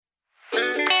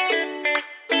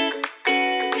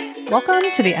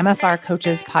Welcome to the MFR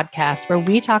Coaches podcast, where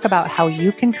we talk about how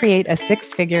you can create a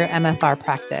six-figure MFR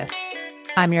practice.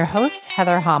 I'm your host,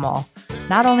 Heather Hommel.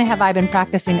 Not only have I been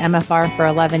practicing MFR for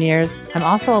 11 years, I'm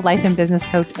also a life and business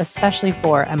coach, especially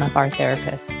for MFR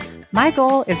therapists. My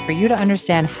goal is for you to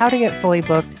understand how to get fully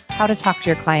booked, how to talk to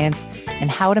your clients, and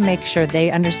how to make sure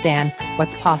they understand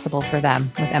what's possible for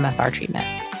them with MFR treatment.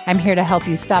 I'm here to help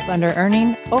you stop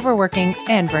under-earning, overworking,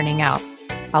 and burning out.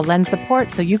 I'll lend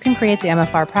support so you can create the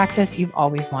MFR practice you've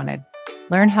always wanted.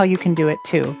 Learn how you can do it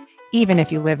too, even if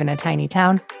you live in a tiny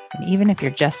town, and even if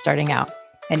you're just starting out,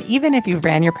 and even if you've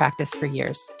ran your practice for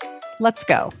years. Let's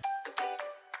go.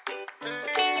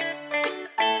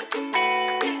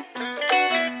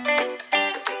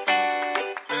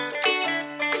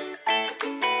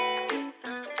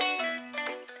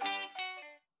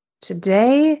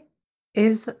 Today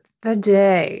is the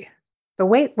day. The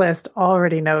wait list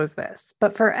already knows this,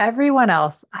 but for everyone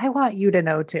else, I want you to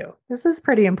know too. This is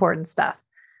pretty important stuff.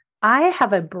 I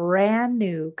have a brand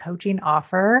new coaching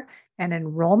offer and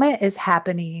enrollment is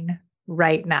happening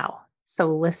right now. So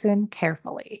listen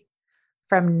carefully.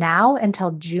 From now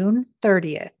until June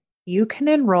 30th, you can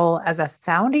enroll as a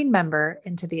founding member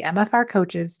into the MFR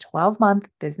Coaches 12-month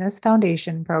Business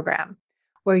Foundation program,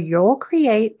 where you'll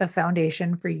create the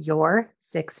foundation for your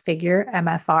six-figure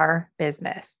MFR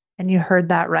business. And you heard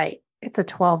that right. It's a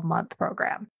 12-month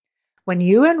program. When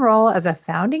you enroll as a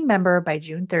founding member by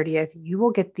June 30th, you will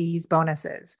get these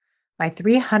bonuses: my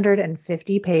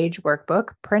 350-page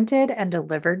workbook printed and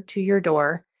delivered to your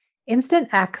door, instant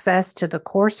access to the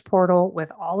course portal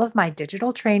with all of my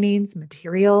digital trainings,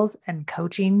 materials, and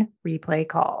coaching replay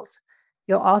calls.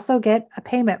 You'll also get a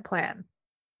payment plan.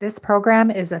 This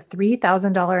program is a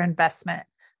 $3,000 investment.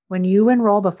 When you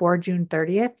enroll before June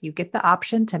 30th, you get the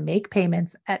option to make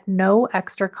payments at no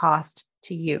extra cost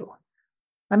to you.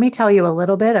 Let me tell you a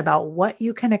little bit about what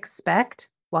you can expect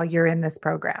while you're in this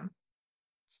program.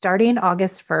 Starting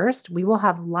August 1st, we will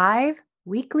have live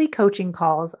weekly coaching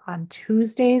calls on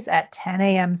Tuesdays at 10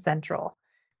 a.m. Central.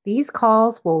 These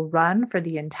calls will run for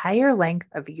the entire length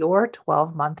of your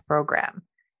 12-month program,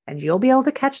 and you'll be able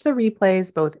to catch the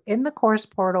replays both in the course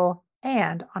portal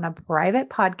and on a private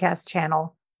podcast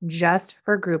channel just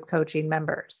for group coaching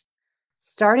members.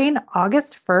 Starting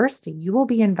August 1st, you will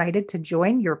be invited to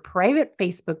join your private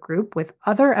Facebook group with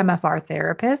other MFR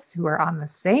therapists who are on the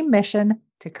same mission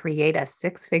to create a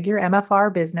six-figure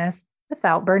MFR business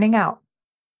without burning out.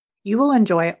 You will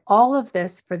enjoy all of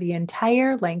this for the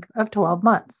entire length of 12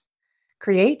 months.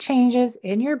 Create changes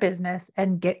in your business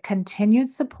and get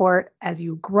continued support as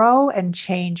you grow and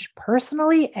change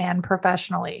personally and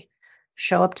professionally.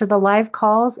 Show up to the live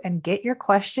calls and get your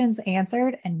questions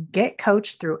answered and get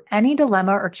coached through any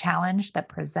dilemma or challenge that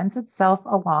presents itself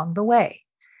along the way.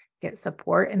 Get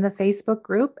support in the Facebook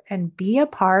group and be a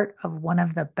part of one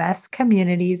of the best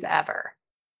communities ever.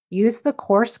 Use the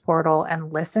course portal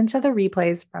and listen to the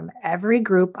replays from every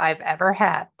group I've ever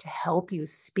had to help you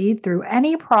speed through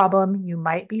any problem you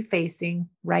might be facing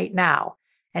right now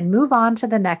and move on to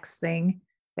the next thing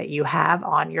that you have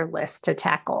on your list to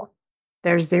tackle.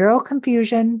 There's zero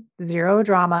confusion, zero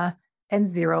drama, and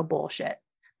zero bullshit.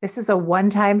 This is a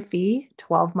one-time fee,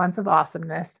 12 months of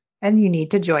awesomeness, and you need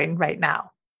to join right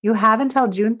now. You have until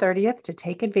June 30th to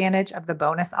take advantage of the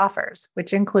bonus offers,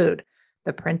 which include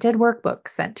the printed workbook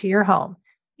sent to your home,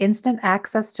 instant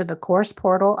access to the course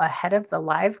portal ahead of the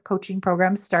live coaching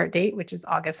program start date, which is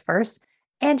August 1st,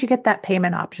 and you get that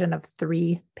payment option of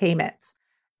 3 payments.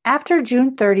 After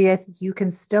June 30th, you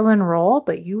can still enroll,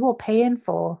 but you will pay in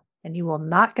full and you will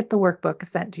not get the workbook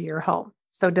sent to your home.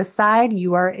 So decide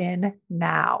you are in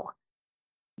now.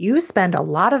 You spend a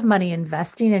lot of money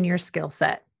investing in your skill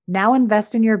set. Now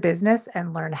invest in your business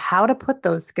and learn how to put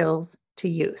those skills to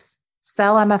use.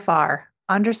 Sell MFR,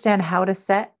 understand how to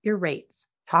set your rates,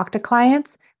 talk to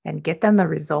clients, and get them the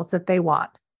results that they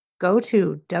want. Go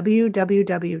to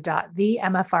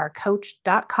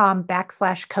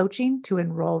www.themfrcoach.com/coaching to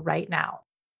enroll right now.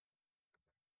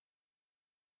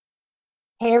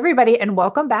 Hey, everybody, and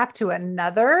welcome back to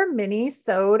another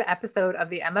Minisode episode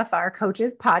of the MFR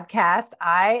Coaches podcast.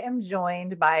 I am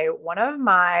joined by one of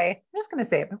my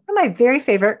very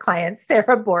favorite clients,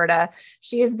 Sarah Borda.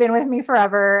 She has been with me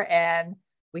forever, and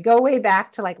we go way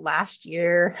back to like last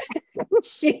year.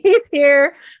 She's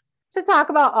here to talk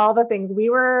about all the things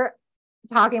we were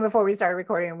talking before we started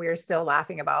recording, and we were still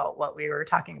laughing about what we were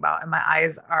talking about, and my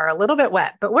eyes are a little bit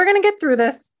wet, but we're going to get through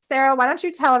this. Sarah, why don't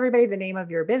you tell everybody the name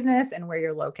of your business and where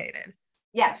you're located?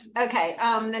 Yes. Okay.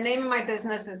 The name of my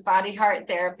business is Body Heart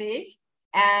Therapy,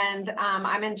 and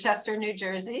I'm in Chester, New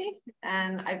Jersey,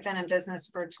 and I've been in business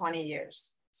for 20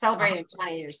 years. celebrating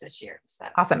 20 years this year. So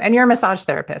Awesome. And you're a massage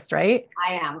therapist, right?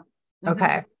 I am.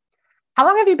 Okay. How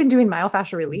long have you been doing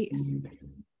myofascial release?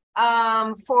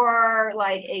 For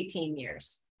like 18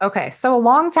 years. Okay. So a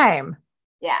long time.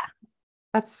 Yeah.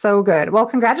 That's so good. Well,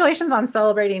 congratulations on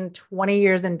celebrating 20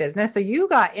 years in business. So you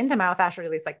got into myofascial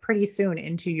release like pretty soon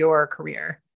into your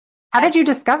career. How did you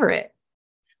discover it?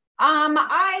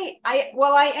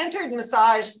 I entered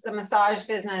the massage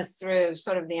business through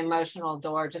sort of the emotional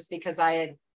door, just because I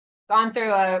had gone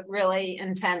through a really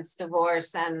intense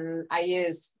divorce and I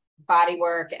used body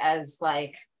work as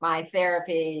like my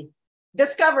therapy,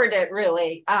 discovered it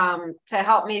really, to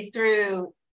help me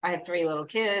through. I had 3 little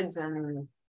kids and,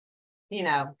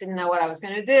 didn't know what I was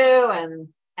going to do.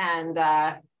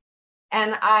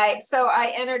 So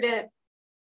I entered it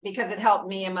because it helped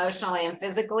me emotionally and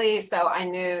physically. So I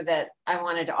knew that I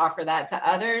wanted to offer that to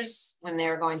others when they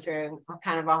were going through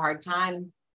kind of a hard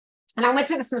time. And I went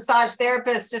to this massage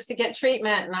therapist just to get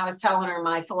treatment. And I was telling her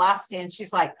my philosophy and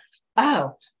she's like,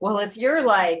 oh, well, if you're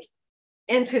like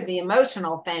into the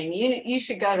emotional thing, you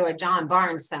should go to a John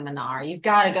Barnes seminar. You've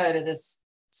got to go to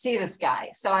see this guy.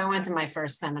 So I went to my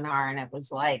first seminar and it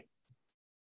was like,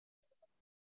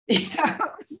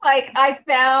 it's like I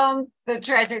found the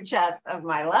treasure chest of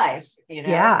my life,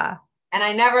 Yeah. and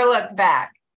I never looked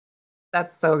back.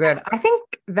 That's so good. I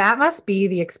think that must be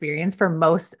the experience for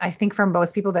most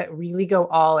people that really go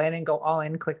all in and go all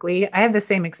in quickly. I had the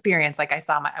same experience. Like I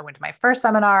went to my first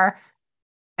seminar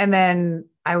and then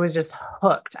I was just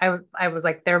hooked. I was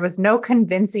like, there was no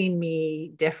convincing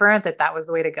me different that was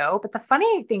the way to go. But the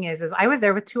funny thing is I was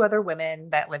there with 2 other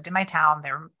women that lived in my town.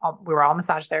 We were all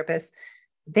massage therapists.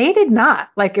 They did not.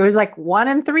 Like it was like 1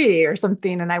 in 3 or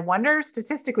something. And I wonder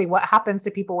statistically what happens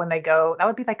to people when they go. That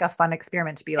would be like a fun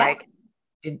experiment to be like,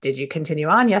 did you continue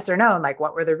on? Yes or no? And like,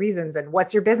 what were the reasons? And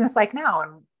what's your business like now?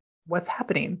 And what's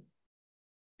happening?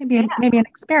 Maybe an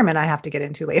experiment I have to get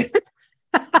into later.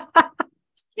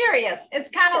 Curious.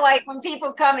 It's kind of like when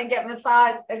people come and get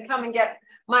massage and come and get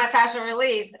myofascial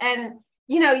release. And,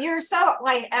 you're so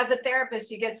like, as a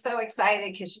therapist, you get so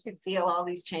excited because you could feel all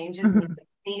these changes and you could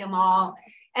see them all.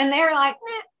 And they're like,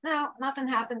 no, nothing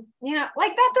happened.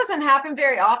 Like that doesn't happen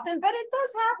very often, but it does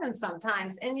happen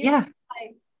sometimes. And you're just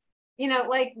like,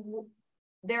 like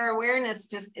their awareness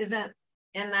just isn't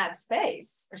in that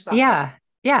space or something. Yeah.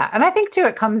 Yeah. And I think too,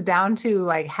 it comes down to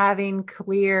like having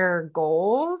clear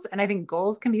goals. And I think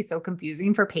goals can be so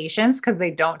confusing for patients because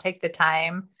they don't take the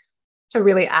time to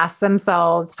really ask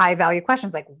themselves high value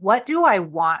questions. Like, what do I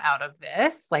want out of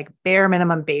this? Like bare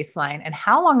minimum baseline, and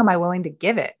how long am I willing to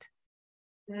give it?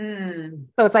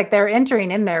 So it's like they're entering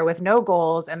in there with no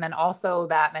goals. And then also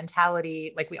that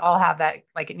mentality, like we all have that,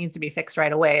 like it needs to be fixed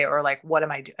right away. Or like, what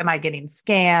am I doing? Am I getting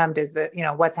scammed? Is it,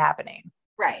 what's happening?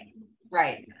 Right.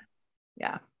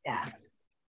 Yeah. Yeah.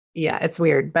 Yeah. It's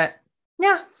weird, but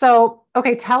yeah. So,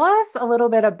 okay. Tell us a little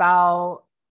bit about,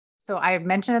 so I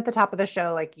mentioned at the top of the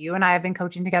show, like you and I have been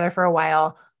coaching together for a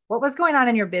while. What was going on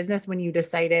in your business when you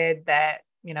decided that,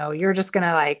 you're just going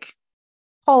to like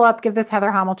pull up, give this Heather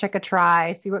Hommelchick a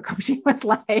try, see what coaching was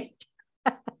like?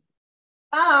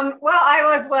 Well, I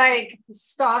was like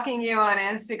stalking you on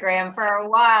Instagram for a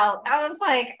while. I was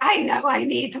like, I know I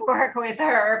need to work with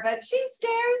her, but she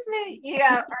scares me,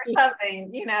 or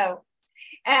something,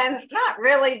 and not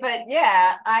really, but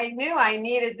yeah, I knew I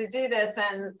needed to do this.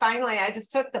 And finally, I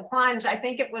just took the plunge. I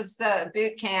think it was the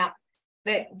boot camp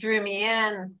that drew me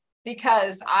in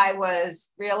because I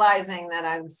was realizing that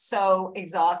I'm so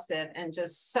exhausted and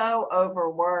just so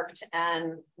overworked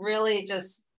and really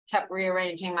just kept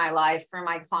rearranging my life for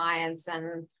my clients.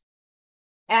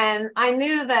 And I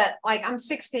knew that like I'm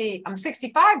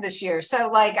 65 this year. So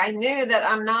like, I knew that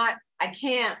I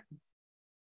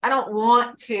don't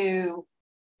want to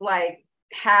like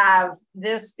have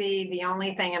this be the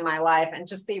only thing in my life and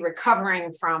just be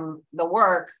recovering from the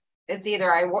work. It's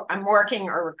either I'm working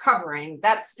or recovering.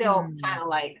 That's still kind of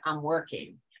like I'm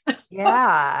working.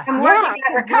 Yeah. I'm working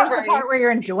at There's recovery. the part where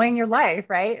you're enjoying your life,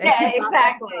 right? And yeah,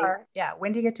 exactly. Yeah.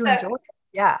 When do you get to enjoy it?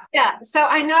 Yeah. Yeah. So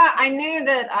I knew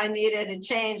that I needed to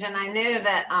change, and I knew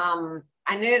that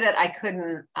I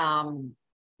couldn't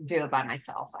do it by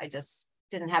myself. I just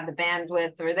didn't have the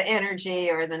bandwidth or the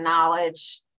energy or the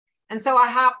knowledge. And so I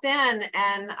hopped in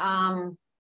and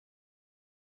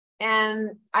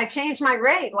I changed my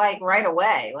rate like right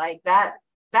away. Like that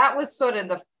was sort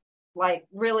of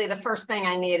really the first thing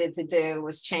I needed to do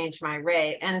was change my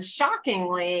rate. And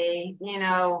shockingly,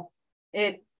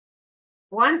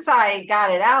 once I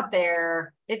got it out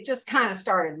there, it just kind of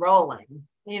started rolling,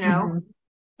 Mm-hmm.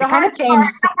 The hardest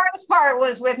part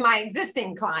was with my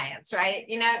existing clients, right?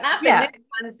 Not the new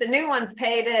ones. The new ones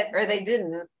paid it or they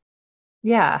didn't.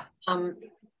 Yeah. Um,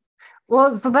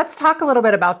 Well, so let's talk a little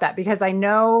bit about that because I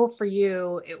know for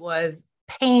you it was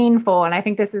painful. And I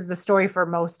think this is the story for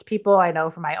most people. I know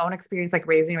from my own experience, like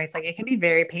raising rates, like it can be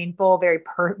very painful,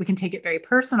 we can take it very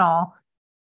personal.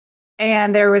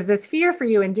 And there was this fear for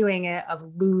you in doing it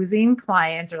of losing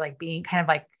clients or like being kind of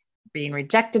like being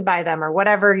rejected by them or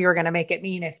whatever you're going to make it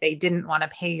mean if they didn't want to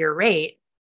pay your rate.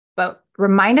 But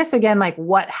remind us again, like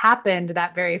what happened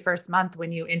that very first month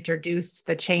when you introduced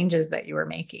the changes that you were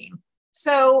making.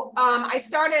 So I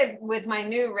started with my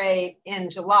new rate in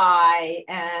July,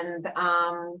 and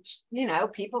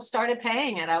people started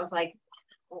paying it. I was like,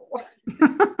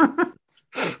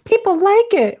 people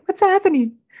like it. What's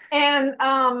happening? and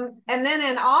then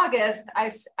in August,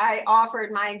 I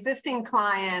offered my existing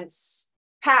clients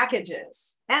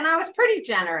packages, and I was pretty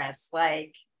generous,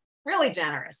 like really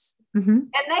generous. Mm-hmm.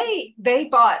 And they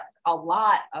bought a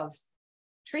lot of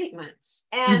treatments.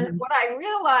 And Mm-hmm. what I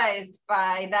realized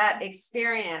by that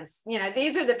experience,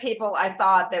 these are the people I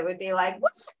thought that would be like,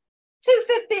 what?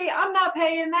 250, I'm not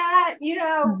paying that,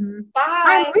 Mm-hmm.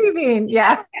 I'm bye. leaving.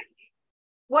 Yeah.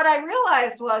 What I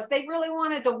realized was they really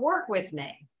wanted to work with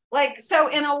me. Like, so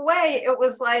in a way, it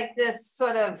was like this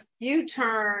sort of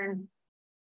U-turn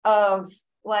of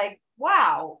like,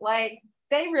 wow, like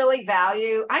they really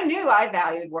value, I knew I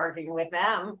valued working with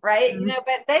them, right? Mm-hmm.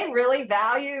 But they really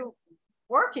value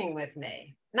working with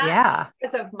me, not Yeah.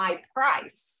 because of my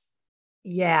price.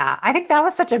 Yeah. I think that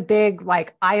was such a big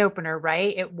like eye opener,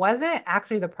 right? It wasn't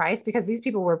actually the price because these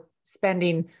people were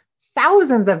spending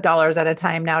thousands of dollars at a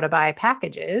time now to buy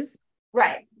packages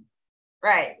Right.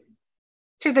 Right.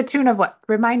 to the tune of what?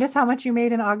 Remind us how much you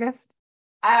made in August.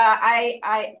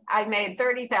 I made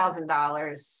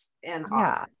 $30,000 in Yeah.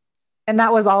 August. And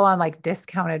that was all on like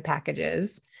discounted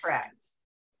packages. Correct.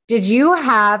 Did you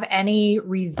have any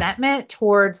resentment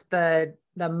towards the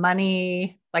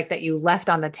money like that you left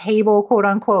on the table, quote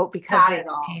unquote, because Not they at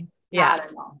all. came? Yeah. Not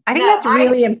at all. I think No, that's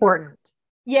really important.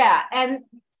 yeah. And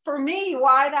for me,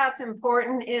 why that's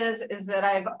important is that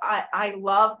I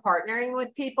love partnering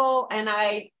with people, and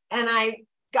I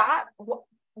got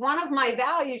one of my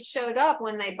values showed up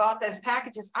when they bought those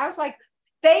packages. I was like,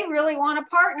 they really want to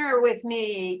partner with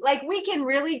me. Like, we can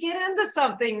really get into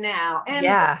something now. And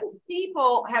Yeah.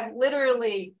 people have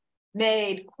literally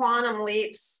made quantum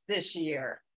leaps this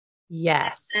year.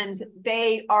 Yes. And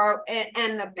they are,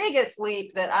 and the biggest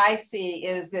leap that I see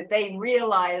is that they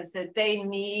realize that they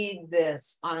need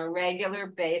this on a regular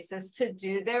basis to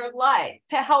do their life,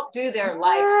 to help do their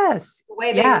life Yes. the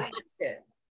way they Yeah. want to.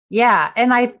 Yeah.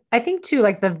 And I think too,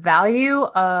 like the value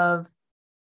of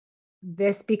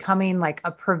this becoming like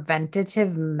a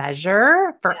preventative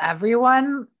measure for Yes.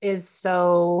 everyone is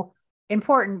so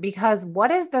important because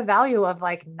what is the value of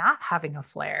like not having a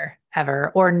flare ever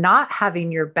or not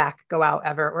having your back go out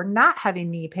ever or not having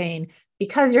knee pain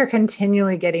because you're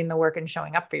continually getting the work and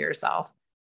showing up for yourself?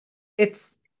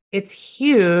 It's it's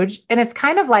huge and it's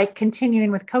kind of like continuing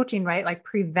with coaching, right? Like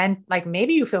prevent like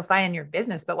maybe you feel fine in your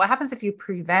business, but what happens if you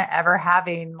prevent ever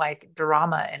having like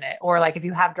drama in it or like if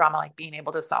you have drama like being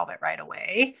able to solve it right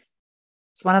away?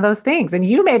 It's one of those things. And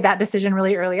you made that decision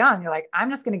really early on. You're like, I'm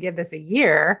just going to give this a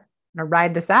year. I'm going to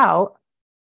ride this out.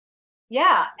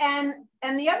 Yeah. And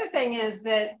the other thing is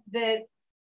that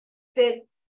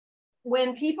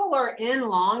when people are in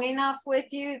long enough with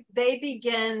you, they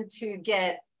begin to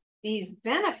get these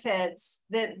benefits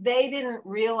that they didn't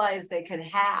realize they could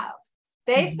have.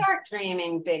 They Mhm. start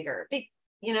dreaming bigger.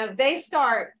 They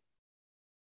start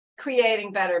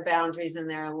creating better boundaries in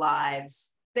their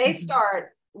lives. They Mhm.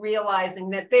 start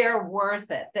realizing that they're worth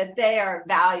it, that they are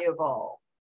valuable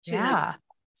to them. Yeah.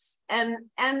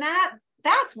 And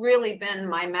that's really been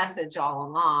my message all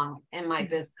along in my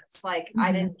business. Like, I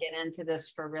Mhm. didn't get into this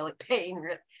for really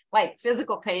like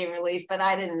physical pain relief, but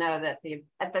I didn't know that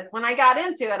when I got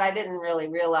into it, I didn't really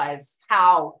realize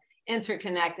how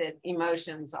interconnected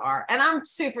emotions are. And I'm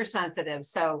super sensitive.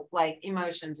 So like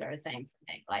emotions are a thing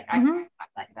for me. Like Mhm. I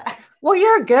like that. Well,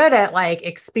 you're good at like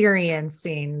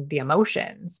experiencing the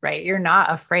emotions, right? You're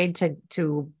not afraid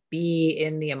to be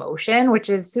in the emotion, which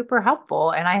is super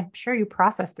helpful. And I'm sure you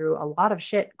process through a lot of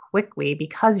shit quickly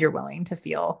because you're willing to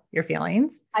feel your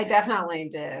feelings. I definitely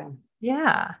do.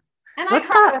 Yeah. And I Let's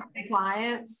cry talk. with my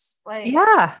clients. Like,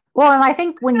 Yeah. Well, and I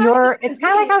think when it's human kind of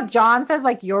like beings. how John says,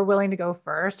 like, you're willing to go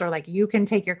first, or like you can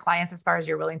take your clients as far as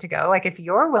you're willing to go. Like, if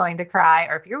you're willing to cry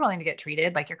or if you're willing to get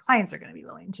treated, like your clients are going to be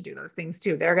willing to do those things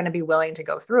too. They're going to be willing to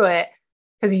go through it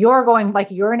because you're going,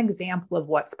 like, you're an example of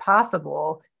what's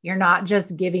possible. You're not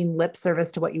just giving lip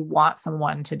service to what you want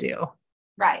someone to do.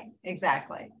 Right.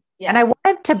 Exactly. And I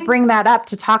wanted to bring that up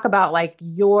to talk about like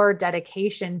your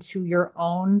dedication to your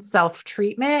own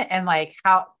self-treatment and like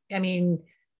how, I mean,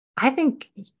 I think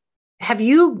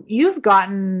you've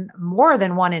gotten more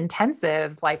than one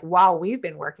intensive like while we've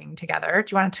been working together.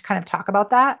 Do you want to kind of talk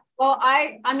about that? Well,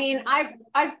 I mean,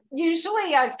 I've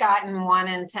usually I've gotten one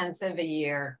intensive a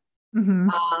year. Mm-hmm.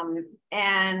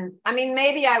 And I mean,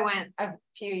 maybe I went a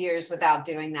few years without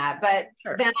doing that, but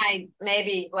Sure. then I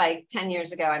maybe like 10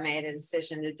 years ago, I made a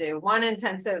decision to do one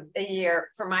intensive a year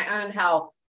for my own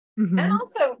health. And Mm-hmm.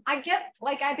 also I get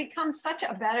like, I become such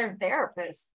a better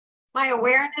therapist. My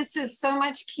awareness is so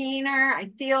much keener. I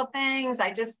feel things.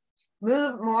 I just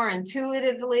move more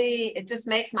intuitively. It just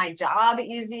makes my job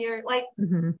easier.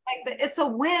 Mm-hmm. It's a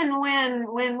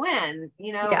win,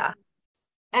 you know? Yeah.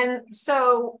 And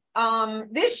so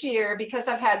this year, because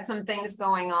I've had some things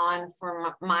going on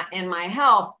for my in my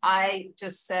health, I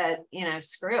just said, you know,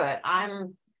 screw it.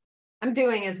 I'm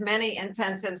doing as many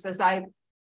intensives as I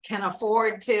can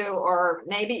afford to, or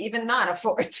maybe even not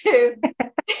afford to.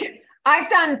 I've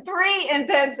done 3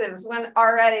 intensives when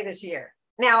already this year.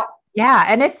 Now, Yeah.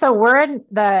 And we're in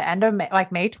the end of May,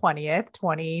 like May 20th,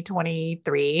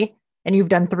 2023, and you've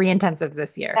done 3 intensives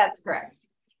this year. that's correct.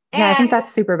 Yeah. I And think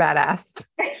that's super badass.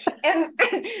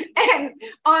 and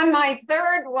on my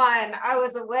third one, I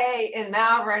was away in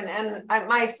Malvern, and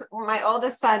my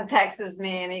oldest son texts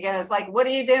me, and he goes like, "What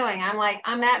are you doing?" I'm like,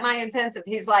 "I'm at my intensive."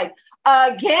 He's like,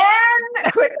 "Again?"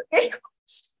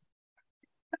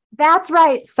 That's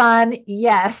right, son.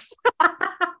 Yes. And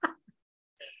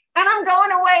I'm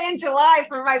going away in July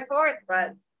for my fourth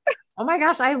one. Oh my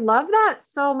gosh, I love that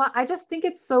so much. I just think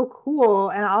it's so cool.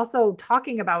 And also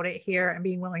talking about it here and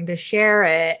being willing to share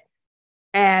it.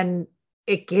 And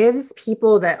it gives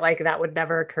people that like that would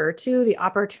never occur to the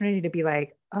opportunity to be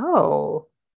like, oh,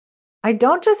 I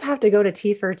don't just have to go to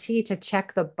T for T to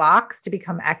check the box to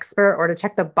become expert or to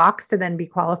check the box to then be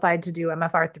qualified to do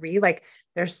MFR3. Like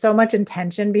there's so much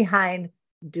intention behind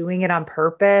doing it on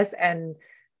purpose and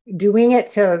doing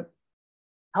it to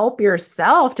help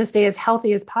yourself to stay as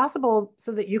healthy as possible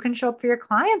so that you can show up for your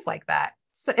clients like that.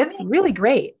 So I it's mean, really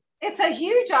great. it's a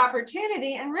huge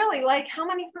opportunity. And really, like, how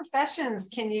many professions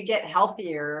can you get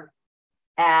healthier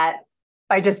at?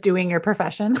 By just doing your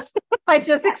profession, by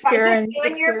just By just doing your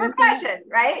experiencing it. profession,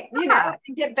 right? You know, Yeah.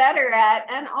 and get better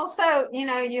at. And also, you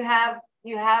know, you have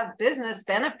business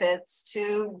benefits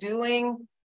to doing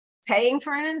paying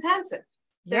for an intensive.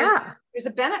 There's Yeah. there's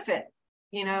a benefit,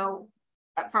 you know,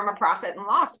 from a profit and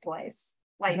loss place,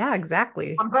 like Yeah,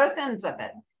 exactly. on both ends of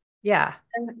it. Yeah.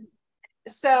 And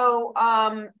so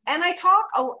and I talk,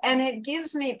 and it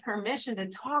gives me permission to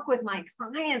talk with my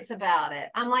clients about it.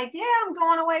 I'm like, yeah, I'm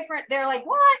going away for it. They're like,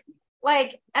 what?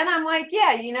 Like, and I'm like,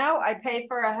 yeah, you know, I pay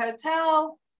for a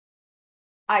hotel,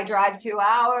 I drive 2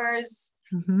 hours,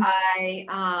 Mhm. I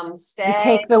stay,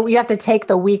 You have to take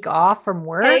the week off from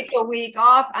take work a week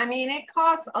off. I mean, it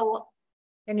costs a lot.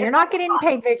 and you're It's a not getting lot.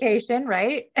 paid vacation,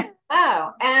 right?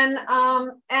 Oh, and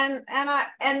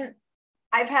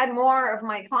I've had more of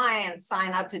my clients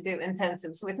sign up to do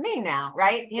intensives with me now,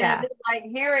 right? You know, Yeah. they're like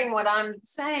hearing what I'm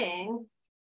saying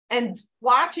and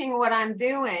watching what I'm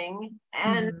doing,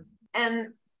 Mhm.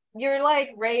 and you're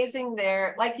like raising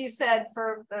their, like you said,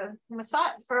 for the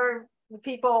massage, for the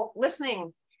people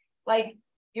listening, like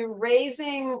you're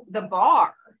raising the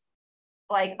bar,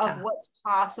 like of Yeah. what's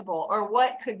possible or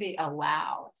what could be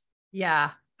allowed.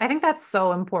 Yeah. I think that's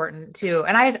so important too.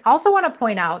 And I also want to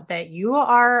point out that you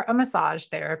are a massage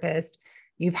therapist.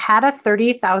 You've had a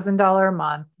 $30,000 a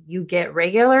month. You get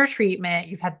regular treatment.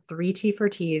 You've had 3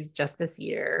 T4Ts just this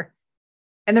year.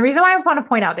 And the reason why I want to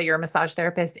point out that you're a massage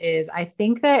therapist is I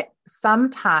think that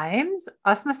sometimes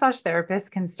us massage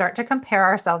therapists can start to compare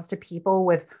ourselves to people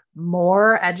with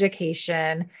more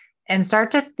education and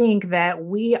start to think that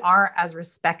we aren't as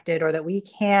respected or that we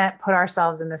can't put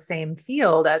ourselves in the same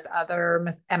field as other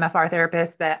MFR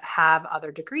therapists that have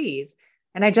other degrees.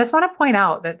 And I just want to point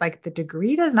out that like the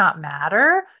degree does not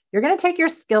matter. You're going to take your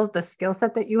skills, the skill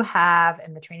set that you have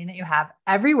and the training that you have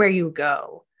everywhere you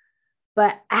go.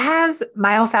 But as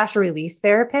myofascial release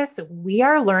therapists, we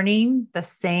are learning the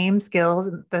same skills.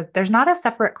 There's not a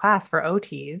separate class for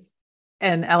OTs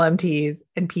and LMTs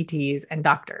and PTs and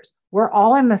doctors. We're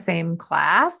all in the same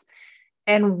class.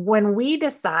 And when we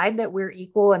decide that we're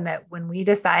equal and that when we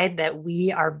decide that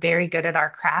we are very good at our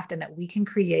craft and that we can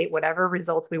create whatever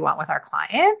results we want with our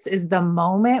clients is the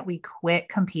moment we quit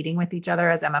competing with each other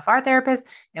as MFR therapists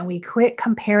and we quit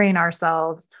comparing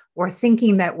ourselves or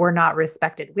thinking that we're not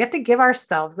respected. We have to give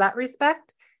ourselves that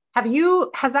respect.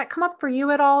 Has that come up for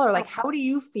you at all? Or like, how do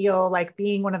you feel like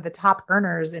being one of the top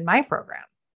earners in my program?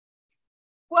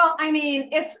 Well, I mean,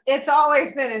 it's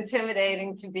always been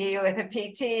intimidating to be with a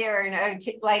PT or an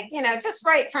OT, like, just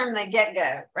right from the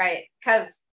get-go, right?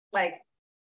 Because like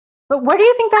But where do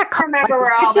you think that I comes? Like, remember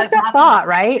where it's all just those a muscles. thought,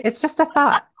 right? It's just a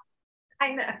thought.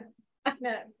 I know, I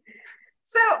know.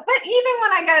 So, but even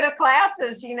when I go to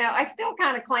classes, I still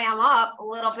kind of clam up a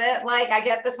little bit. Like I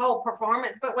get this whole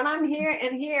performance, but when I'm here,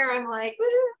 I'm like, woo,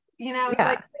 it's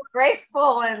like Yeah. so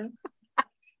graceful and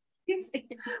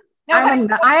nobody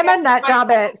I am a nut my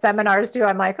job at seminars too.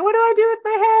 I'm like, what do I do with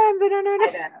my hands? I don't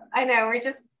know. I know. We're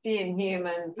just being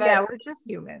human, Yeah, but we're just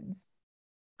humans.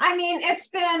 I mean, it's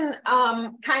been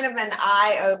kind of an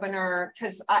eye opener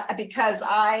because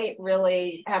I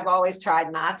really have always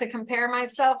tried not to compare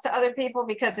myself to other people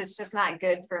because it's just not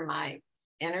good for my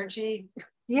energy.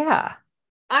 Yeah.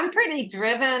 I'm pretty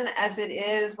driven as it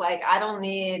is. Like I don't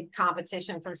need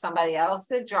competition from somebody else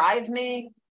to drive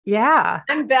me. Yeah.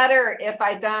 I'm better if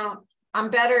I don't. I'm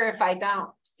better if I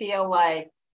don't feel like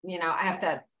I have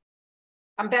to.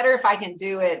 I'm better if I can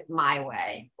do it my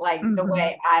way, like the Mm-hmm.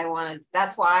 way I want to.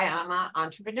 That's why I'm an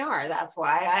entrepreneur. That's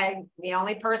why I'm the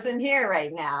only person here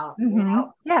right now. Mm-hmm.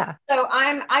 Yeah. So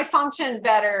I function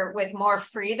better with more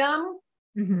freedom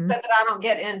Mm-hmm. so that I don't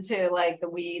get into like the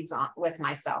weeds with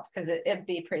myself because it'd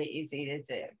be pretty easy to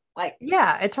do. Like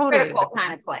Yeah, it totally critical would.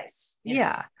 kind of place.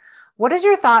 Yeah. What is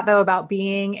your thought though about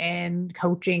being in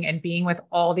coaching and being with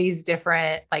all these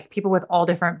different like people with all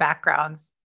different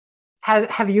backgrounds?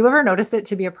 Have you ever noticed it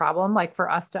to be a problem? Like for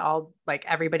us to all like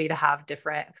everybody to have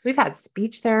different, because we've had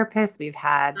speech therapists, we've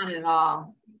had Not at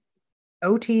all.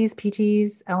 OTs,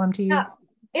 PTs, No, LMTs.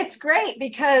 it's great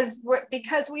because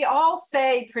we all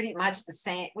say pretty much the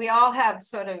same. We all have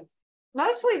sort of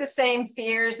mostly the same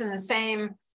fears and the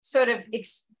same sort of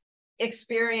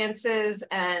experiences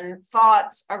and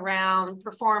thoughts around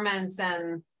performance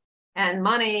and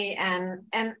money and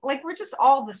like we're just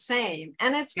all the same.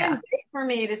 And it's been Yeah. great for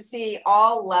me to see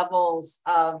all levels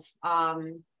of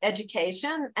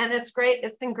education, and it's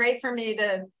been great for me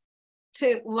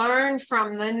to learn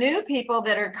from the new people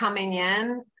that are coming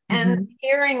in and Mm-hmm.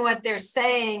 hearing what they're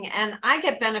saying. And I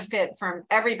get benefit from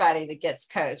everybody that gets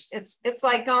coached. It's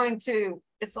like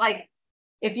it's like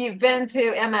if you've been to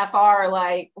MFR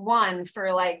like one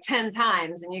for like 10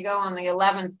 times and you go on the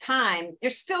 11th time,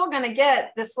 you're still going to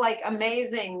get this like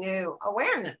amazing new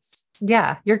awareness.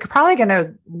 Yeah. You're probably going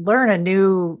to learn a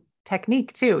new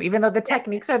technique too. Even though the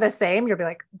techniques are the same, you'll be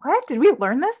like, what? Did we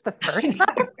learn this the first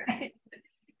time? Right?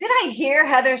 Did I hear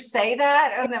Heather say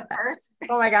that on the first?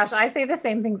 Oh my gosh, I say the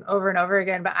same things over and over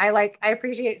again, but I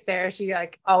appreciate Sarah. She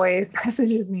like always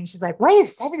messages me and she's like, what you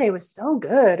said today was so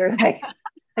good. Or like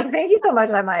thank you so much.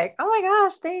 And I'm like, oh my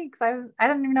gosh, thanks. I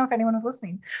didn't even know if anyone was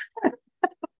listening.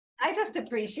 I just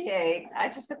appreciate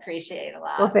a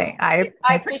Well, lot. I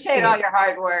I appreciate all your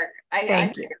hard work. I know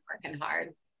thank you. you're working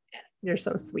hard. You're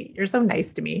so sweet. You're so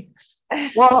nice to me.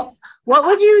 Well, what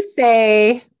would you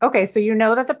say? Okay, so you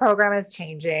know that the program is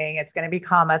changing. It's going to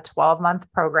become a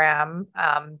 12-month program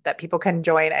that people can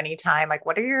join anytime. Like,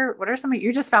 what are some of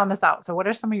you just found this out? So, what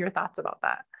are some of your thoughts about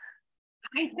that?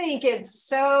 I think it's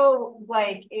so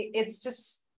like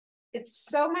it's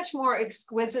so much more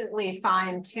exquisitely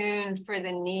fine-tuned for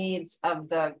the needs of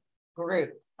the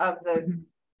group of the Mhm.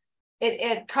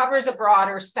 it covers a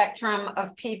broader spectrum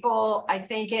of people. I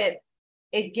think it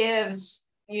gives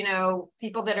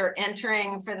people that are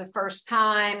entering for the first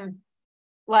time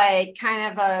like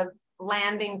kind of a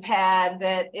landing pad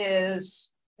that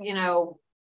is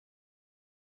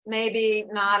maybe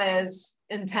not as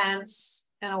intense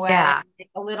in a way, Yeah,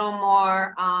 a little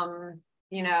more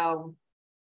you know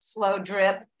slow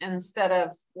drip instead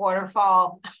of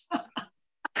waterfall.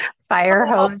 fire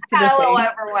hose to the Got a little face.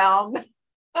 overwhelmed.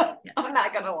 I'm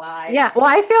not gonna lie. Yeah. Well,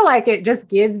 I feel like it just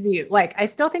gives you, like, I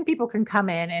still think people can come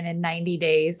in and in 90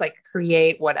 days, like,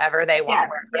 create whatever they want Yes,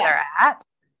 wherever yes. they're at.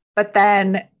 But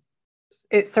then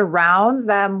it surrounds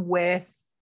them with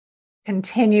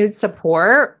continued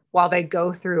support while they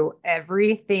go through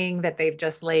everything that they've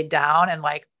just laid down and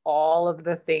like all of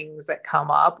the things that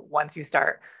come up once you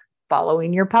start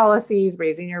following your policies,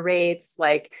 raising your rates,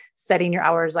 like setting your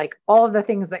hours, like all of the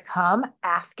things that come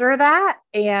after that.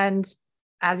 And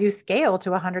as you scale to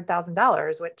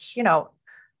 $100,000, which,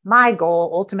 my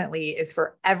goal ultimately is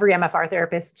for every MFR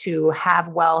therapist to have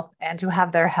wealth and to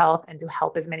have their health and to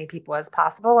help as many people as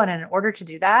possible. And in order to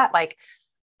do that, like,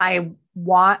 I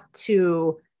want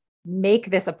to make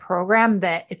this a program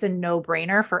that it's a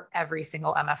no-brainer for every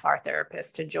single MFR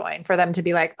therapist to join, for them to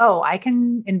be like, oh, I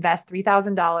can invest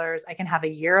 $3,000. I can have a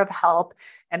year of help.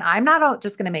 And I'm not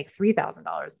just going to make $3,000.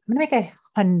 I'm going to make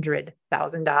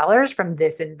 $100,000 from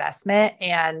this investment.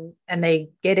 And they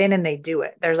get in and they do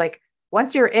it. There's like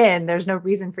once you're in, there's no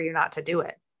reason for you not to do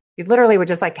it. You literally would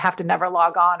just like have to never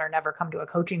log on or never come to a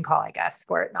coaching call, I guess,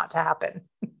 for it not to happen.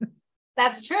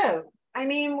 That's true. I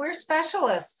mean, we're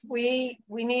specialists. We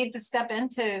need to step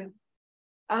into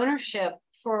ownership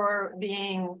for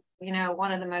being,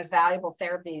 one of the most valuable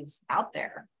therapies out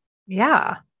there.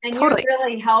 Yeah. And totally. you're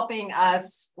really helping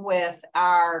us with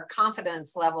our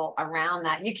confidence level around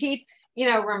that. You keep,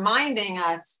 reminding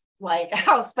us like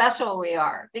how special we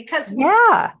are, because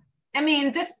yeah, I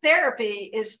mean, this therapy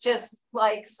is just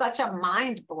like such a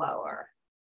mind blower.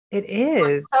 It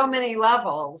is. On so many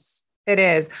levels. It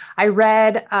is. I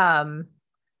read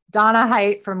Donna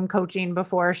Height from coaching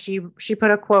before. She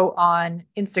put a quote on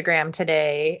Instagram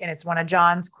today, and it's one of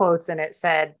John's quotes, and it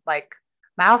said like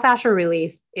myofascial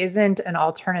release isn't an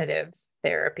alternative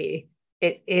therapy.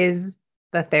 It is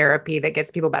the therapy that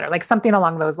gets people better, like something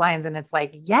along those lines. And it's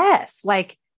like, yes,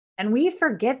 like, and we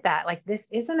forget that like this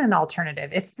isn't an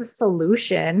alternative. It's the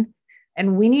solution.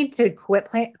 And we need to quit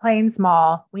playing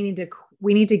small. We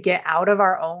need to get out of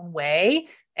our own way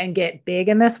and get big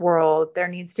in this world. There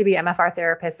needs to be MFR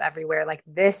therapists everywhere. Like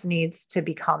this needs to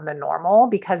become the normal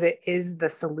because it is the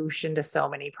solution to so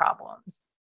many problems.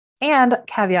 And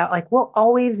caveat, like we'll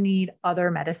always need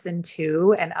other medicine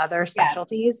too and other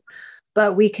specialties,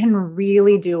 but we can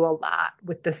really do a lot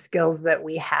with the skills that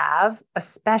we have,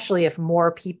 especially if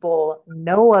more people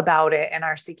know about it and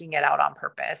are seeking it out on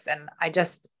purpose. And I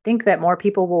just think that more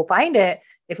people will find it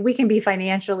if we can be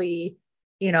financially,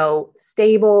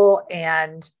 stable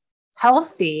and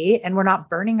healthy, and we're not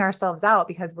burning ourselves out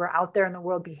because we're out there in the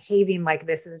world behaving like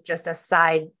this is just a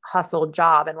side hustle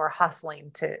job and we're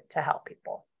hustling to help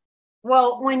people.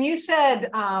 Well, when you said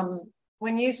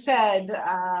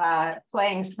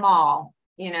playing small,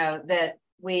 that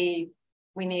we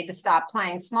need to stop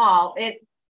playing small, it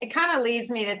kind of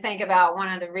leads me to think about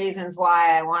one of the reasons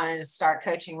why I wanted to start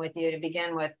coaching with you to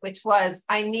begin with, which was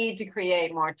I need to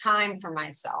create more time for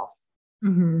myself.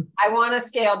 Mm-hmm. I want to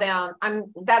scale down.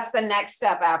 That's the next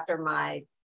step after my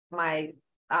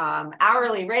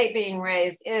hourly rate being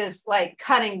raised, is like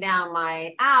cutting down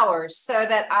my hours so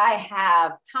that I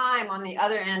have time on the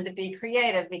other end to be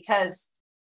creative, because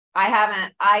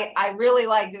I really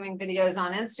like doing videos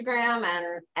on Instagram,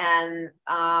 and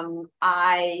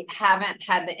I haven't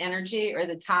had the energy or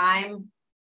the time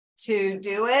to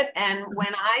do it. And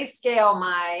when I scale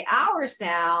my hours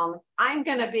down, I'm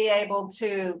going to be able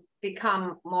to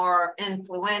become more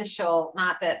influential.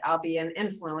 Not that I'll be an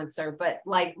influencer, but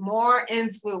like more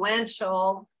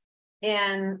influential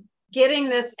in getting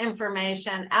this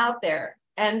information out there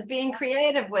and being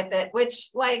creative with it, which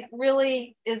like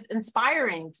really is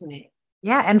inspiring to me.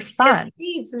 Yeah. And fun. It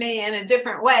feeds me in a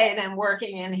different way than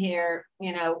working in here,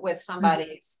 with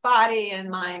somebody's body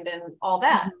and mind and all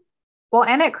that. Well,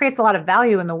 and it creates a lot of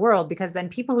value in the world, because then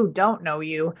people who don't know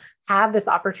you have this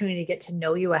opportunity to get to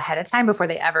know you ahead of time before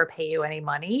they ever pay you any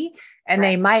money. And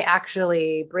They might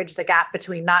actually bridge the gap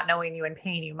between not knowing you and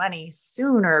paying you money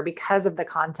sooner because of the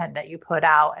content that you put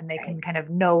out, and they can kind of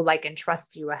know, like, and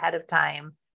trust you ahead of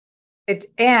time.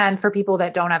 And for people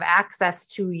that don't have access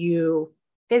to you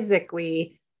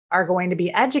physically, are going to be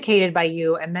educated by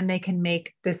you, and then they can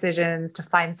make decisions to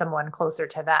find someone closer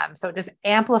to them. So it just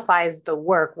amplifies the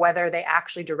work, whether they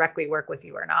actually directly work with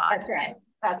you or not.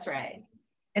 That's right.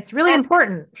 It's really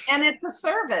important. And it's a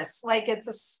service, like it's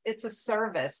a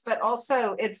service, but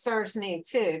also it serves me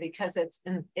too, because it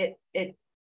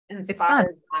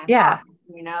inspires my heart,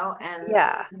 and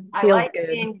I like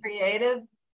being creative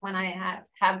when I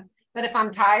have, but if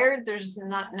I'm tired, there's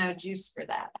no juice for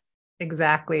that.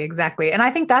 Exactly. And I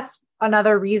think that's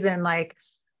another reason, like,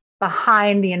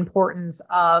 behind the importance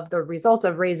of the result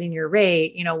of raising your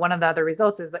rate. One of the other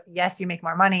results is that, yes, you make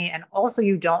more money, and also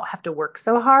you don't have to work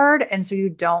so hard. And so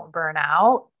you don't burn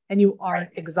out and you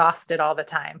aren't exhausted all the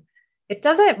time. It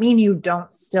doesn't mean you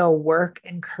don't still work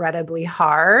incredibly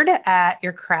hard at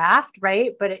your craft,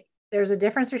 right? But there's a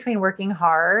difference between working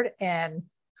hard and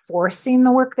forcing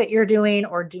the work that you're doing,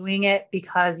 or doing it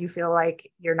because you feel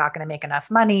like you're not going to make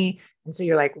enough money. And so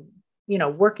you're like,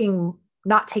 working,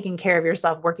 not taking care of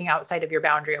yourself, working outside of your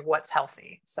boundary of what's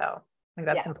healthy. So I think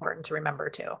that's important to remember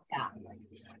too. Yeah.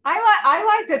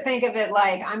 I like to think of it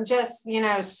like I'm just,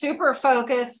 super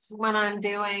focused when I'm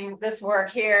doing this work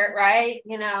here, right?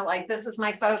 Like this is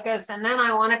my focus. And then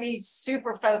I want to be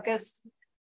super focused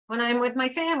when I'm with my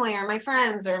family or my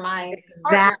friends or my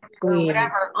partner or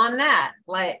whatever on that.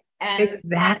 And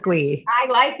I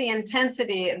like the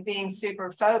intensity of being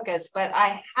super focused, but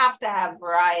I have to have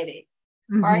variety,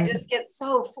 or I just get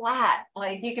so flat.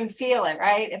 Like you can feel it,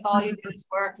 right? If all you do is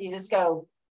work, you just go.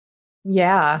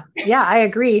 Yeah, I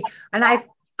agree. And I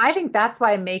I think that's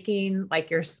why making like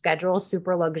your schedule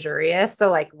super luxurious. So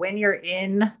like when you're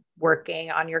in working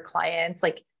on your clients,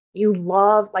 like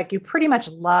you pretty much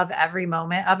love every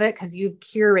moment of it because you've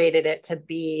curated it to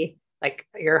be like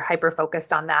you're hyper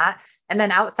focused on that. And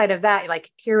then outside of that, like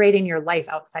curating your life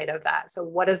outside of that. So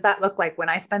what does that look like when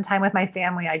I spend time with my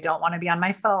family? I don't want to be on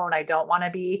my phone. I don't want to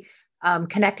be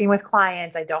connecting with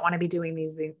clients. I don't want to be doing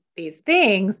these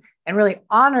things, and really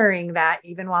honoring that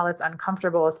even while it's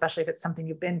uncomfortable, especially if it's something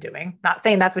you've been doing. Not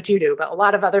saying that's what you do, but a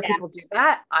lot of other Yeah. people do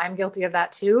that. I'm guilty of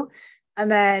that too.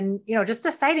 And then, just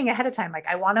deciding ahead of time, like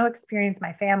I want to experience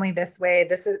my family this way.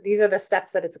 These are the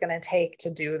steps that it's going to take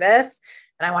to do this.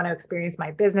 And I want to experience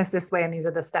my business this way. And these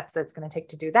are the steps that it's going to take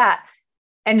to do that.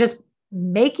 And just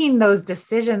making those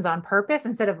decisions on purpose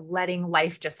instead of letting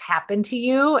life just happen to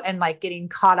you and like getting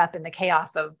caught up in the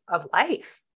chaos of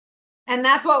life. And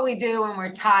that's what we do when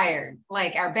we're tired.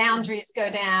 Like our boundaries go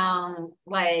down.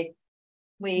 Like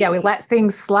we let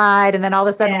things slide. And then all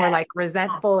of a sudden we're like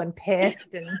resentful and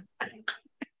pissed. And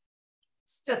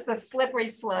it's just a slippery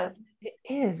slope.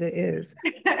 It is.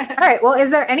 All right. Well,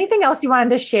 is there anything else you wanted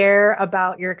to share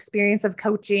about your experience of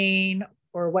coaching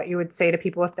or what you would say to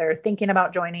people if they're thinking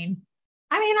about joining?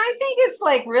 I mean, I think it's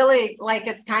like really like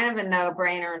it's kind of a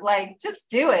no-brainer. Like just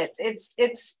do it.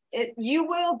 You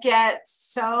will get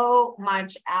so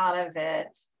much out of it.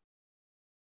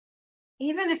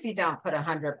 Even if you don't put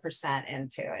 100%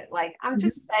 into it. Like I'm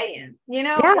just saying,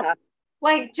 Yeah.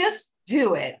 like just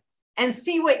do it and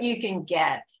see what you can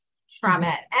get from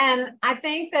it. And I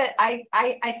think that I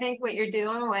think what you're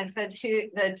doing with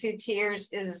the two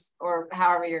tiers is, or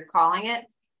however you're calling it,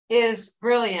 is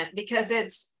brilliant because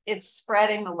it's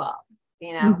spreading the love,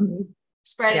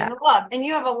 spreading the love. And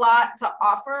you have a lot to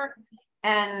offer.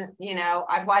 And,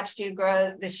 I've watched you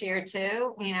grow this year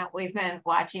too. We've been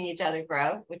watching each other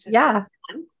grow, which is fun.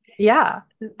 Yeah.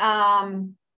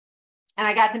 And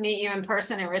I got to meet you in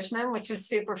person in Richmond, which was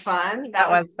super fun. That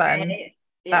was fun. Great,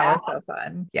 that was so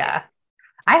fun. Yeah.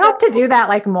 I hope to do that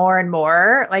like more and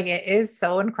more. Like it is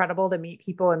so incredible to meet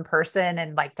people in person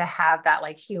and like to have that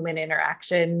like human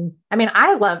interaction. I mean,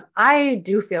 I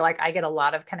do feel like I get a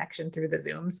lot of connection through the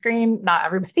Zoom screen. Not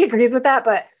everybody agrees with that,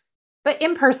 but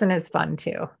in person is fun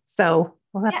too. So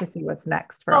we'll have to see what's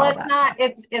next for all it's that. Not,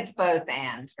 it's both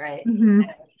and, right?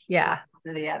 Yeah.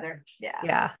 One or the other. Yeah.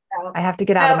 Yeah. So, I have to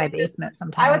get out of my basement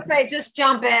sometimes. I would say just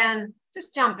jump in.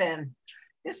 Just jump in.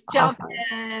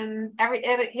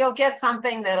 You'll get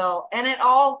something it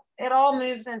all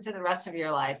moves into the rest of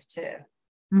your life too.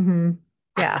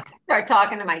 Yeah. Start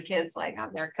talking to my kids like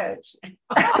I'm their coach.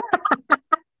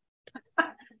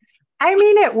 I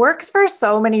mean, it works for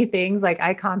so many things. Like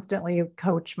I constantly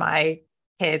coach my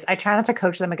kids. I try not to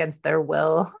coach them against their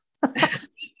will. Good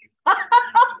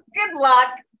luck.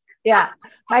 Yeah.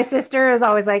 My sister is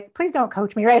always like, please don't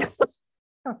coach me, right?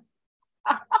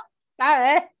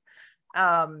 Sorry.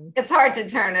 It's hard to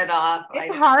turn it off.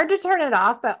 It's hard to turn it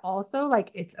off, but also like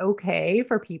it's okay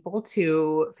for people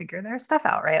to figure their stuff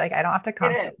out, right? Like I don't have to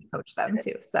constantly coach them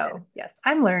too. So yes,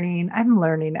 I'm learning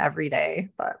every day,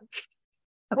 but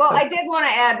I did want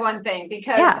to add one thing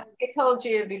because I told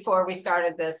you before we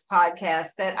started this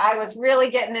podcast that I was really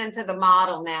getting into the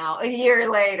model now a year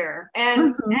later.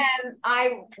 And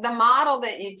the model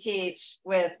that you teach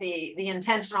with the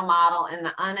intentional model and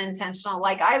the unintentional,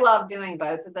 like I love doing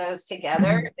both of those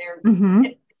together.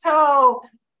 It's so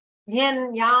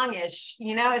yin yang-ish,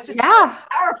 it's just so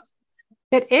powerful.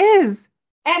 It is.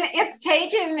 And it's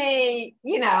taken me,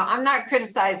 I'm not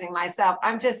criticizing myself.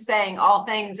 I'm just saying all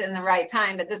things in the right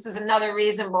time. But this is another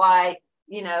reason why,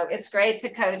 it's great to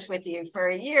coach with you for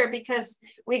a year because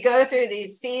we go through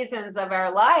these seasons of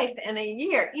our life in a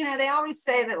year. They always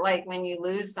say that like when you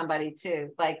lose somebody too,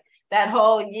 like that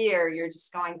whole year, you're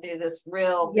just going through this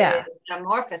real big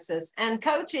metamorphosis. And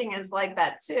coaching is like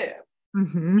that too.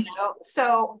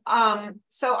 So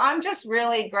I'm just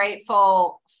really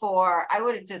grateful I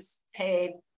would have just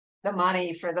paid the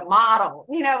money for the model,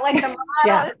 like the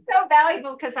model is so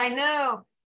valuable because I know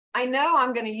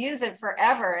I'm going to use it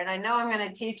forever. And I know I'm going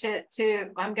to teach it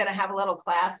I'm going to have a little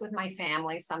class with my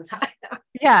family sometime.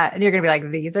 Yeah. And you're going to be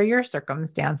like, these are your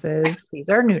circumstances. These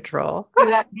are neutral.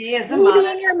 Me as a mother.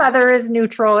 And your mother is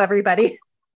neutral, everybody.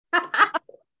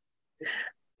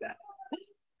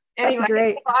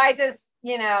 Anyway, so I just,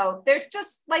 there's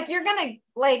just like, you're going to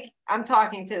like, I'm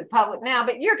talking to the public now,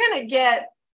 but you're going to get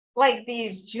like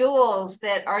these jewels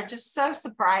that are just so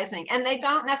surprising and they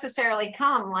don't necessarily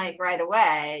come like right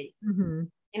away.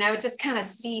 It just kind of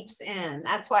seeps in.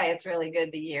 That's why it's really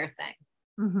good. The year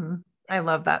thing. I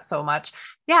love that so much.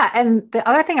 Yeah. And the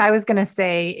other thing I was going to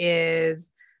say is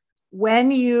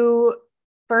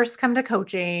first come to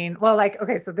coaching, well, like,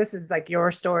 okay, so this is like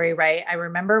your story, right? I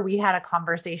remember we had a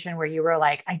conversation where you were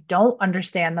like, I don't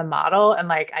understand the model. And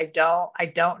like, I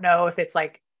don't know if it's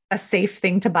like a safe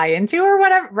thing to buy into or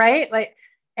whatever, right? Like,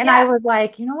 and I Yeah. was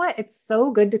like, you know what? It's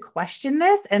so good to question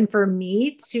this and for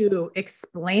me to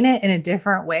explain it in a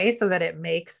different way so that it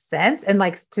makes sense and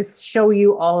like to show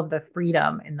you all of the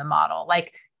freedom in the model.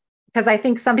 Like, because I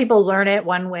think some people learn it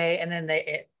one way and then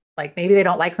like maybe they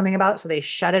don't like something about it, so they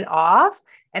shut it off.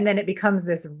 And then it becomes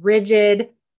this rigid,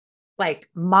 like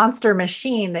monster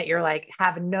machine that you're like,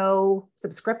 have no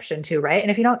subscription to, right?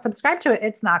 And if you don't subscribe to it,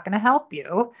 it's not going to help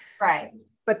you. Right.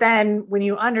 But then when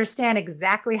you understand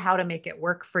exactly how to make it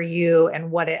work for you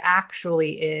and what it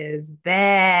actually is,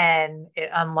 then it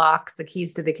unlocks the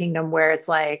keys to the kingdom where it's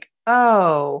like,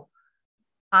 oh,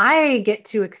 I get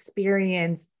to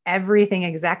experience everything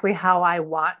exactly how I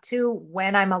want to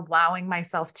when I'm allowing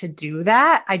myself to do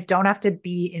that. I don't have to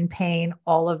be in pain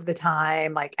all of the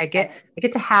time. Like I get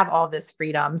to have all this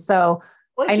freedom. So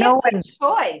Well, it I know gives you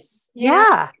when, choice,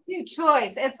 yeah. it gives you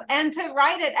choice. And to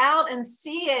write it out and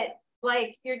see it,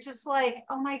 like, you're just like,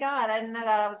 oh my God, I didn't know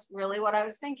that was really what I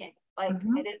was thinking. Like,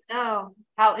 I didn't know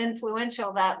how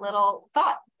influential that little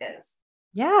thought is.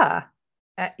 Yeah.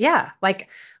 Yeah. Like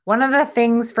one of the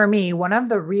things for me, one of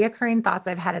the reoccurring thoughts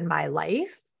I've had in my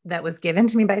life that was given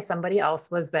to me by somebody else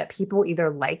was that people either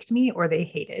liked me or they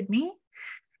hated me.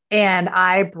 And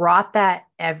I brought that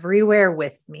everywhere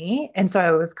with me. And so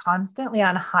I was constantly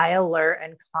on high alert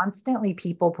and constantly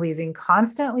people pleasing,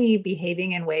 constantly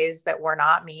behaving in ways that were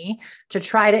not me to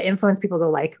try to influence people to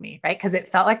like me, right? Because it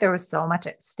felt like there was so much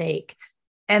at stake.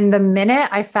 And the minute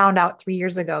I found out 3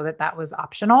 years ago that that was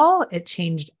optional, it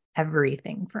changed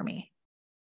everything for me.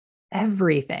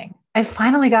 Everything. I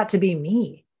finally got to be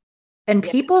me. And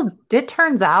Yeah. people, it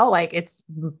turns out like it's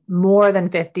more than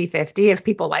 50-50 if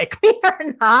people like me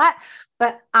or not,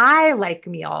 but I like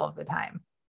me all of the time.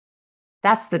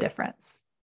 That's the difference.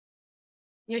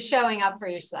 You're showing up for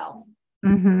yourself.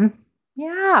 Mm-hmm.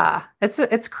 Yeah.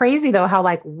 It's crazy though, how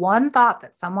like one thought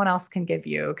that someone else can give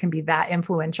you can be that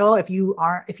influential if you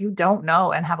don't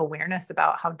know and have awareness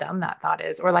about how dumb that thought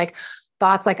is, or like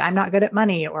thoughts like I'm not good at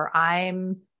money, or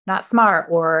I'm not smart,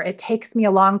 or it takes me a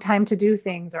long time to do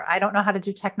things, or I don't know how to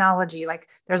do technology. Like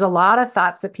there's a lot of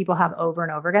thoughts that people have over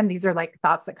and over again. These are like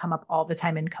thoughts that come up all the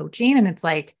time in coaching. And it's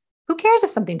like, who cares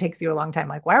if something takes you a long time?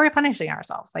 Like, why are we punishing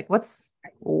ourselves? Like,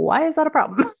 why is that a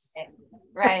problem?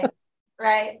 Right.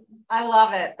 Right. I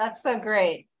love it. That's so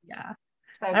great. Yeah.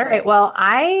 So All great. right. Well,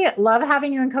 I love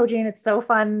having you in coaching. It's so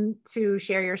fun to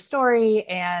share your story.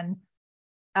 And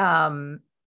um,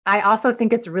 I also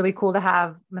think it's really cool to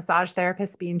have massage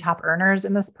therapists being top earners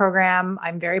in this program.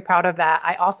 I'm very proud of that.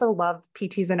 I also love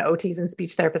PTs and OTs and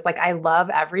speech therapists. Like I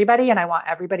love everybody and I want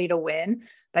everybody to win.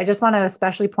 But I just want to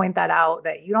especially point that out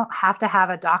that you don't have to have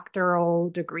a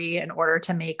doctoral degree in order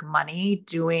to make money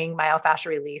doing myofascial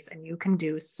release. And you can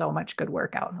do so much good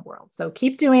work out in the world. So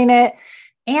keep doing it.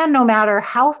 And no matter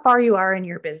how far you are in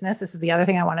your business, this is the other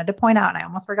thing I wanted to point out, and I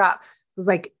almost forgot. It was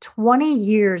like 20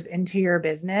 years into your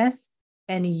business,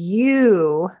 and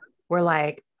you were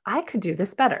like, I could do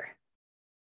this better,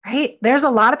 right? There's a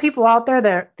lot of people out there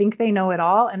that think they know it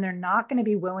all, and they're not going to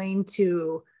be willing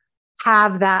to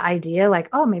have that idea like,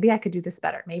 oh, maybe I could do this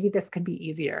better. Maybe this could be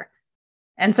easier.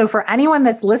 And so for anyone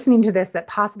that's listening to this that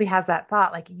possibly has that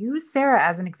thought, like use Sarah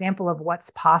as an example of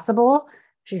what's possible.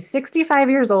 She's 65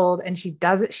 years old and she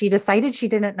does it. She decided she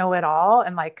didn't know it all.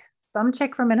 And like some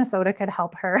chick from Minnesota could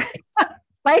help her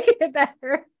like it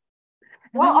better.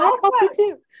 And Well, I want to help you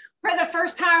also, too. for the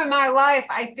first time in my life,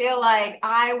 I feel like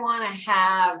I want to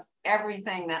have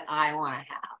everything that I want to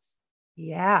have.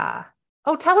 Yeah.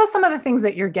 Oh, tell us some of the things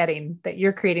that you're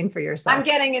creating for I'm yourself.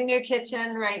 getting a new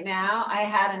kitchen right now. I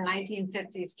had a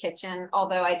 1950s kitchen,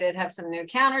 although I did have some new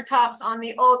countertops on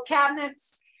the old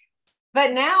cabinets.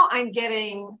 But now I'm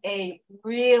getting a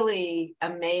really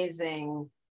amazing,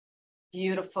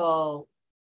 beautiful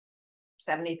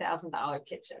 $70,000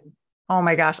 kitchen. Oh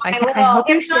my gosh. My I little, hope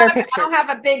you it's not, share I pictures. don't have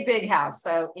a big house.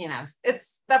 So,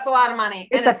 that's a lot of money.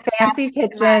 It's And a it's fancy in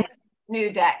my kitchen.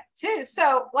 new deck too.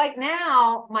 So like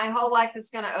now my whole life is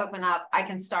going to open up. I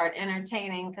can start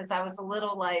entertaining because I was a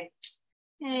little like,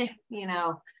 Mhm.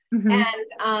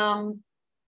 and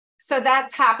so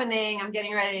that's happening. I'm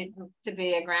getting ready to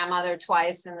be a grandmother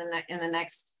twice in the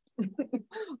next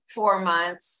 4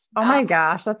 months. Oh my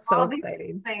gosh, that's so All these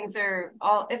exciting. things are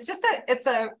all.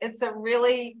 It's a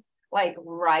really like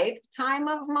ripe time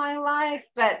of my life,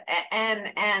 but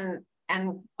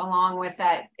and along with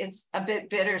that, it's a bit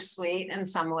bittersweet in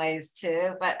some ways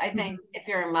too. But I think if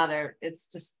you're a mother, it's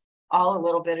just all a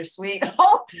little bittersweet.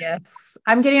 Yes.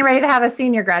 I'm getting ready to have a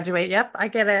senior graduate. Yep. I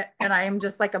get it. And I am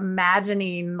just like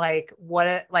imagining like what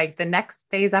it, like the next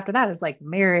phase after that is like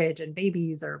marriage and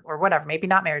babies or whatever. Maybe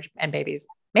not marriage and babies,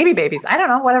 maybe babies. I don't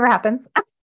know, whatever happens.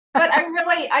 But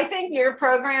I think your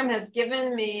program has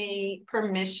given me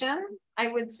permission, I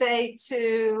would say,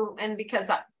 and because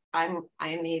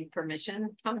I need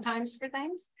permission sometimes for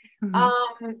things,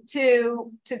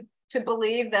 Mm-hmm. to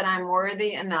believe that I'm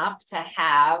worthy enough to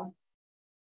have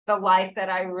the life that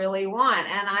I really want.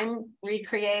 And I'm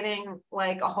recreating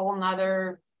like a whole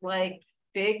nother, like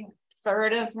big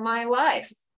third of my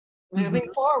life moving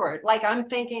Mm-hmm. forward. Like I'm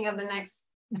thinking of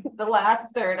the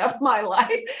last third of my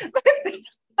life.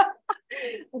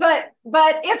 but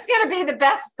it's going to be the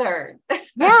best third.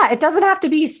 Yeah, it doesn't have to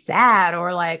be sad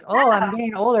or like, oh, I'm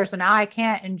getting older, so now I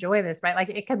can't enjoy this, right? Like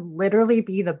it could literally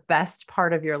be the best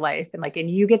part of your life. And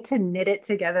you get to knit it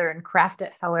together and craft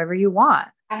it however you want.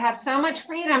 I have so much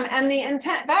freedom. And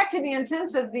back to the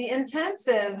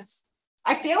intensives,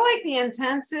 I feel like the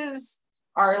intensives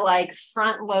are like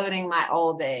front loading my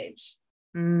old age.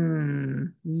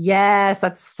 Yes,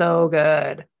 that's so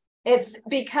good. It's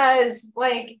because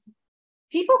like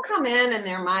people come in and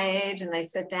they're my age and they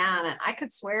sit down and I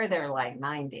could swear they're like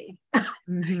 90.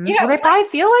 Mm-hmm. Well, they probably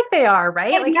feel like they are,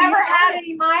 right? I've Like never had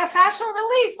any myofascial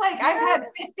release. Like I've had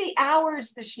 50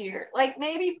 hours this year, like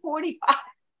maybe 45.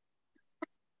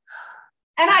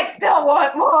 And I still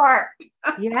want more.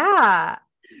 Yeah.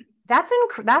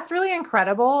 That's really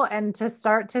incredible. And to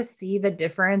start to see the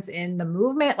difference in the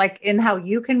movement, like in how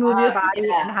you can move your body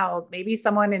and how maybe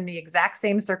someone in the exact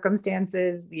same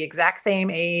circumstances, the exact same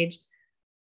age,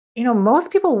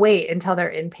 most people wait until they're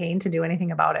in pain to do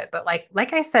anything about it. But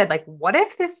like I said, like, what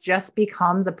if this just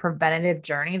becomes a preventative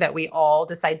journey that we all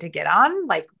decide to get on?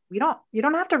 Like, you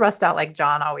don't have to rust out. Like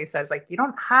John always says, like, you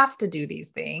don't have to do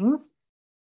these things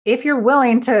if you're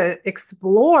willing to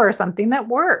explore something that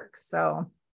works. So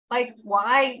like,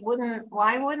 why wouldn't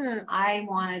I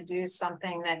want to do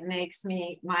something that makes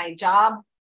my job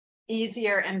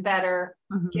easier and better,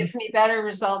 gives me better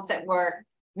results at work,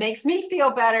 makes me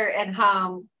feel better at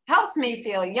home, helps me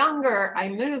feel younger, I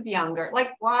move younger.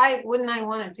 Like, why wouldn't I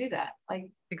want to do that? Like,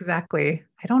 exactly.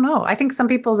 I don't know. I think some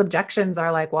people's objections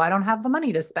are like, well, I don't have the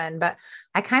money to spend, but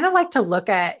I kind of like to look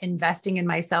at investing in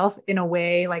myself in a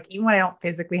way, like even when I don't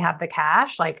physically have the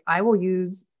cash, like I will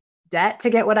use debt to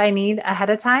get what I need ahead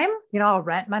of time. I'll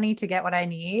rent money to get what I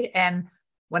need. And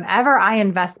whenever I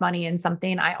invest money in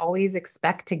something, I always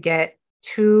expect to get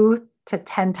 2 to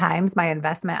 10 times my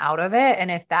investment out of it. And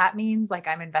if that means like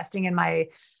I'm investing in my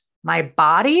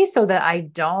body so that I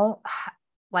don't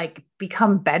like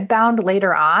become bedbound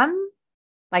later on,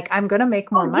 like I'm going to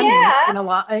make more money in a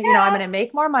lot, I'm going to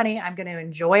make more money. I'm going to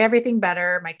enjoy everything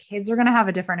better. My kids are going to have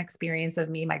a different experience of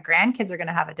me. My grandkids are going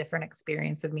to have a different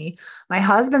experience of me. My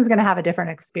husband's going to have a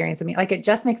different experience of me. Like it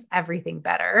just makes everything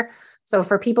better. So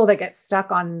for people that get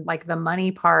stuck on like the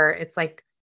money part, it's like,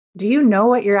 do you know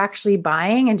what you're actually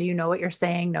buying? And do you know what you're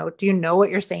saying? No. Do you know what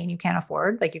you're saying you can't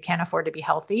afford? Like you can't afford to be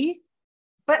healthy.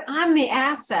 But I'm the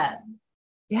asset.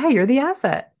 Yeah, you're the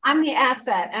asset. I'm the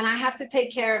asset and I have to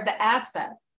take care of the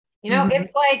asset.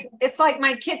 It's like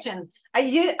my kitchen.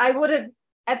 I would have,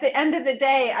 at the end of the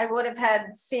day, I would have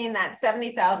had seen that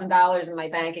 $70,000 in my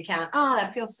bank account. Oh,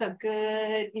 that feels so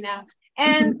good,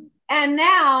 And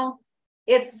now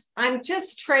I'm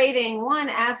just trading one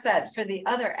asset for the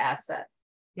other asset.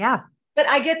 Yeah. But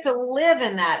I get to live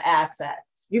in that asset.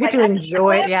 You get to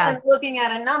enjoy it. Yeah. Looking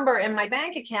at a number in my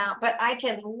bank account, but I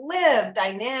can live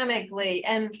dynamically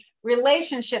and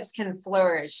relationships can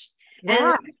flourish.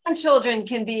 Yeah. And children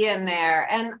can be in there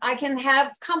and I can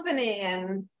have company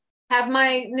and have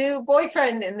my new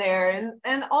boyfriend in there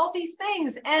and all these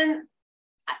things. And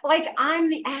like, I'm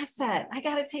the asset. I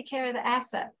got to take care of the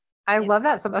asset. I love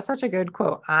that. So that's such a good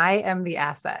quote. I am the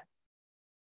asset.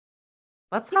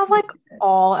 Let's have like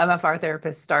all MFR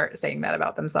therapists start saying that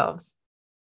about themselves.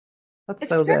 That's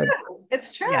so good.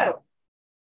 It's true. Yeah.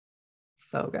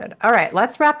 So good. All right,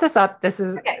 let's wrap this up.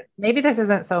 Maybe this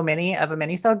isn't so mini of a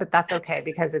minisode, but that's okay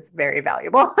because it's very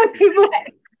valuable.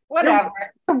 Whatever.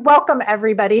 Welcome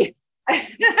everybody.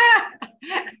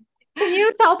 Can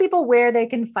you tell people where they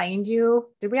can find you?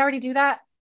 Did we already do that?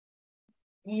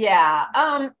 Yeah.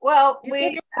 Well,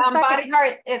 Body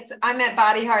Heart, I'm at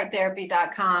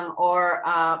bodyhearttherapy.com or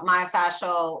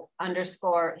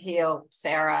myofascial_heal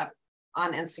Sarah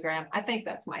on Instagram. I think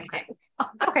that's my name.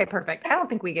 Okay, perfect. I don't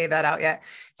think we gave that out yet.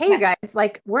 Hey, you guys,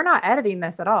 like we're not editing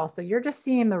this at all. So you're just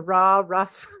seeing the raw,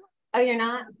 rough. Oh, you're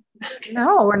not?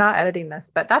 No, we're not editing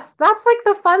this, but that's like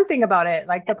the fun thing about it.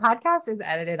 Like the podcast is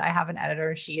edited. I have an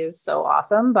editor. She is so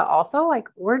awesome, but also like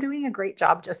we're doing a great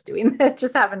job just doing this,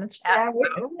 just having a chat. Yeah,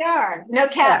 So we are. No yeah,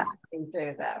 cat walking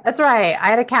through though. that's right. I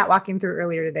had a cat walking through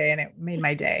earlier today and it made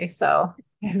my day. So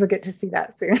you guys will get to see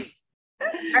that soon.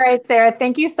 All right, Sarah,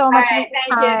 thank you so All much for right.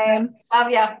 your Thank you. time.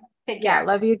 Love you. Take Yeah, care.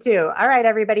 love you too. All right,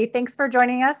 everybody. Thanks for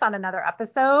joining us on another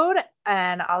episode,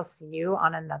 and I'll see you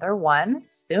on another one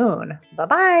soon. Bye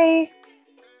bye.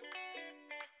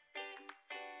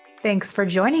 Thanks for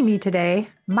joining me today.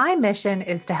 My mission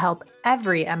is to help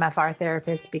every MFR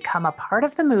therapist become a part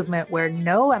of the movement where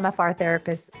no MFR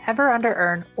therapists ever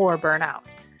under-earn or burn out.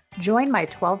 Join my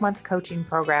 12-month coaching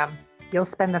program. You'll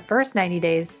spend the first 90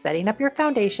 days setting up your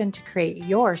foundation to create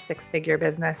your six-figure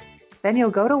business. Then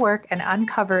you'll go to work and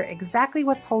uncover exactly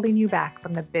what's holding you back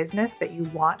from the business that you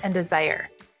want and desire.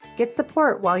 Get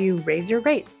support while you raise your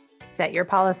rates, set your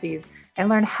policies, and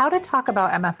learn how to talk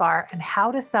about MFR and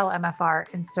how to sell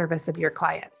MFR in service of your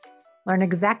clients. Learn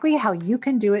exactly how you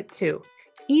can do it too,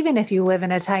 even if you live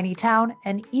in a tiny town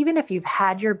and even if you've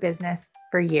had your business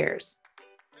for years.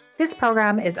 This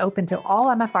program is open to all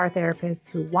MFR therapists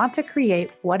who want to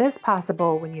create what is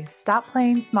possible when you stop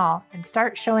playing small and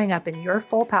start showing up in your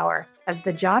full power as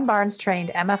the John Barnes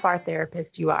trained MFR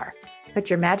therapist you are. Put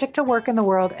your magic to work in the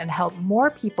world and help more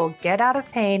people get out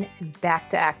of pain and back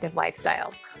to active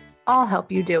lifestyles. I'll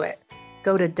help you do it.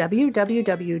 Go to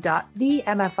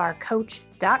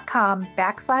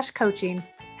www.themfrcoach.com/coaching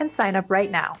and sign up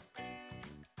right now.